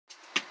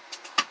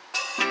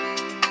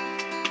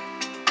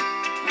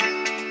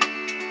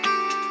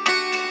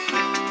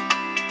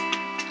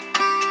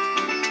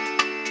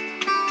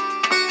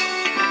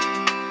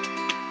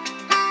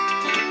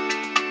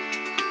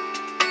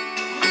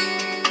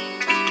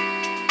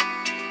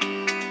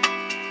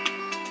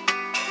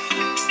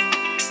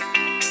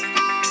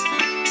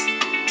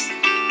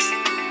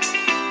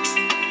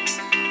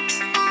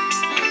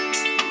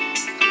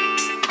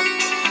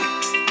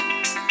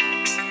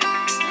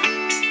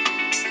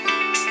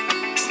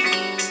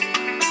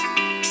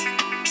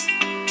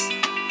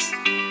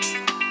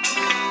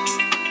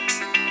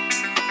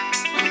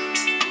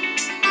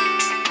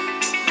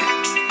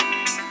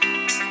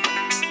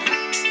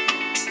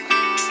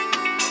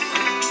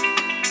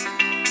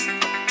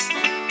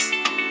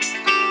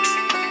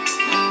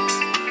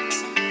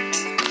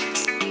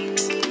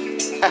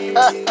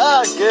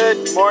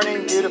Good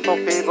morning, beautiful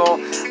people.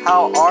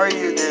 How are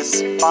you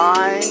this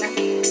fine?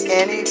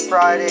 Any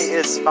Friday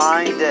is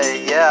fine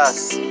day.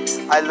 Yes,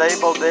 I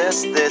label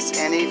this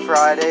Any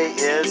Friday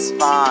is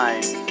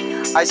fine.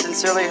 I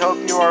sincerely hope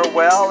you are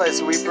well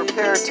as we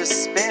prepare to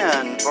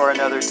spin for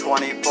another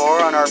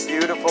 24 on our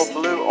beautiful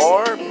blue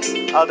orb,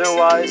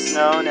 otherwise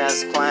known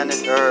as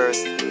planet Earth.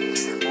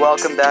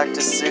 Welcome back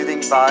to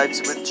Soothing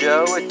Vibes with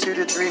Joe, a 2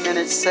 to 3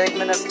 minute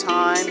segment of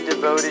time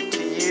devoted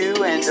to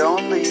you and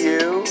only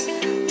you,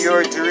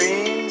 your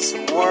dreams,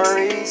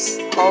 worries,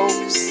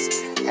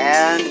 hopes,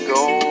 and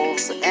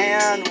goals,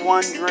 and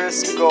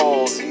wondrous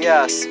goals.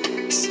 Yes,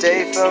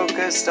 stay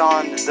focused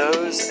on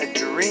those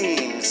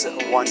dreams,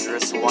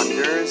 wondrous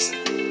wonders.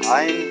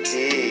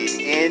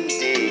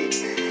 Indeed.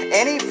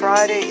 Any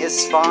Friday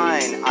is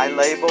fine. I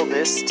label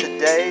this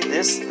today,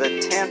 the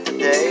 10th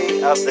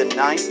day of the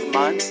 9th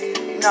month,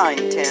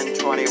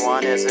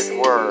 9/10/21 as it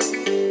were.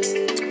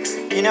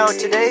 You know,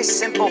 today's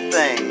simple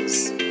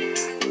things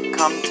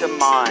come to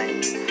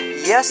mind.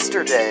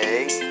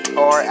 Yesterday,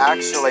 or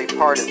actually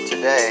part of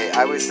today,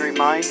 I was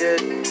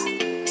reminded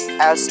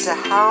as to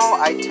how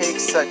I take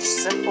such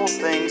simple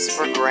things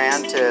for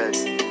granted.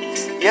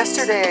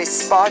 Yesterday, a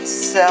spot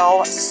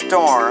cell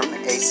storm,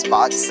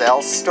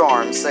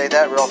 say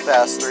that real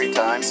fast 3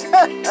 times,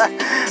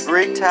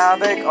 wreaked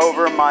havoc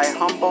over my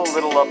humble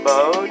little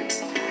abode.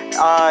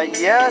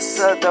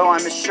 Though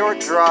I'm a short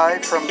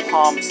drive from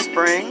Palm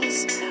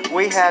Springs,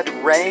 we had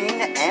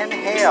rain and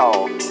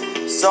hail,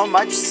 so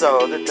much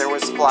so that there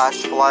was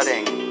flash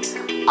flooding.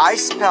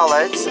 Ice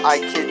pellets, I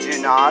kid you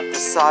not, the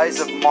size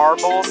of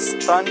marbles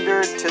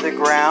thundered to the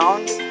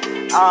ground.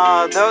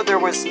 Though there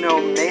was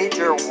no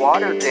major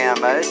water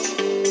damage,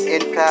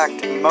 in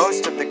fact,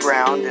 most of the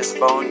ground is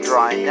bone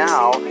dry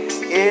now,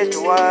 it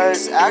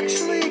was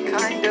actually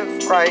kind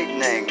of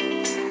frightening.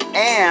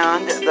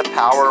 And the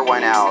power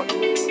went out.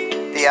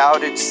 The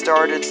outage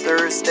started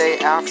Thursday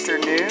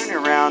afternoon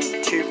around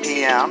 2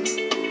 p.m.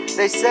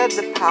 They said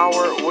the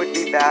power would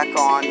be back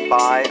on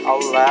by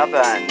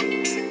 11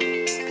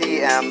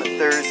 p.m.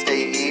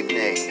 Thursday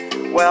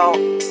evening. Well,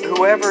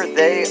 whoever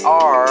they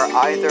are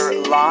either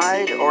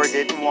lied or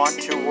didn't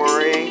want to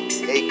worry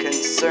a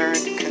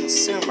concerned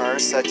consumer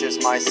such as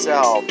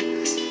myself.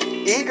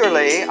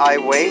 Eagerly, I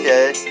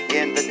waited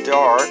in the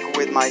dark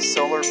with my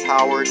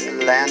solar-powered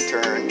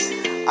lantern.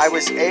 I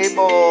was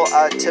able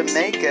to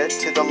make it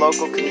to the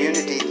local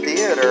community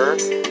theater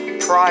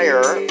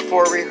prior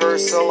for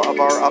rehearsal of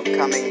our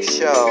upcoming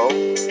show.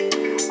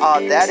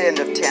 That end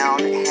of town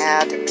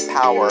had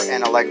power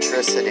and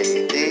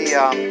electricity. The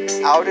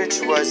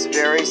outage was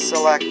very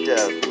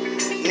selective.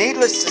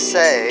 Needless to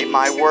say,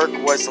 my work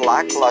was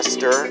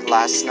lackluster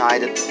last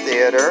night at the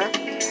theater,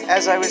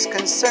 as I was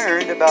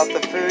concerned about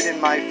the food in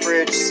my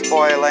fridge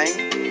spoiling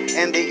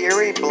and the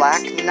eerie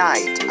black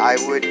night I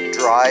would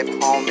drive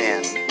home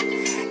in.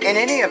 In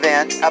any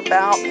event,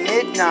 about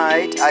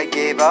midnight I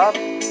gave up.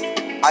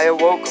 I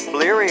awoke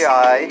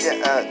bleary-eyed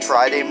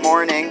Friday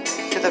morning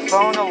to the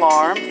phone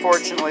alarm.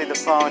 Fortunately, the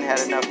phone had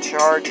enough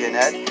charge in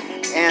it,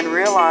 and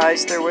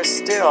realized there was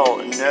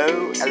still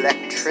no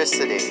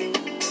electricity.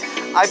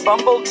 I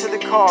bumbled to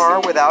the car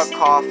without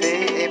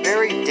coffee, a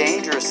very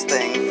dangerous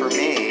thing for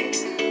me,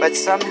 but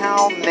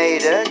somehow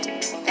made it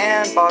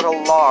and bought a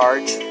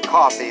large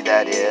coffee,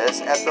 that is,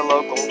 at the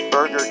local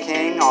Burger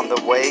King on the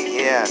way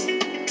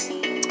in.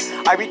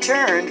 I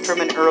returned from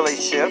an early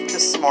shift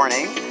this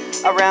morning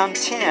around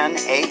 10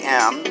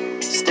 a.m.,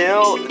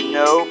 still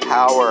no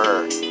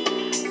power.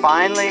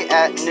 Finally,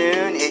 at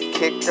noon, it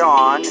kicked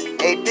on.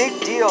 A big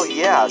deal,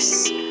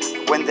 yes.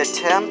 When the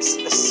temps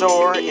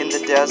soar in the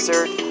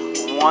desert,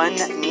 one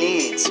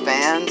needs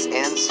fans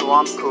and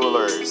swamp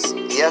coolers.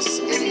 Yes,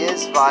 it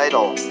is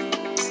vital.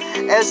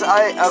 As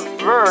I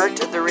avert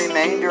the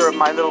remainder of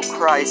my little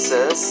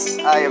crisis,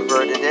 I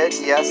averted it.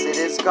 Yes, it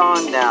is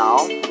gone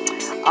now.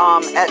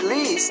 At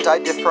least I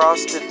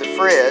defrosted the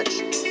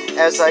fridge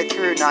as I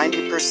threw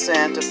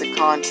 90% of the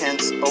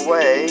contents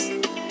away.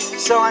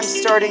 So I'm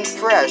starting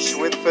fresh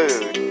with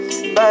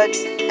food. But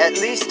at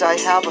least I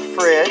have a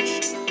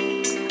fridge.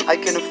 I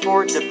can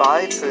afford to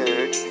buy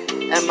food.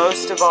 And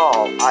most of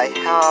all, I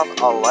have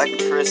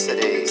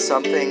electricity,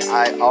 something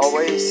I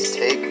always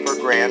take for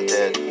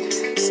granted.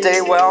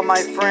 Stay well,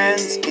 my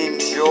friends.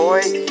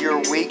 Enjoy your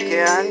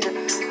weekend.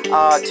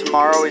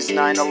 Tomorrow is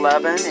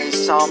 9/11, a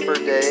somber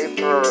day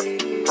for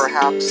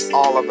perhaps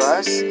all of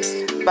us,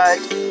 but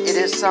it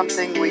is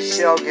something we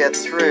shall get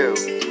through.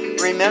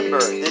 Remember,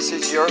 this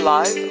is your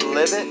life.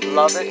 Live it,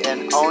 love it,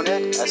 and own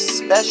it,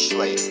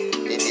 especially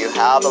if you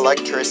have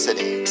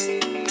electricity.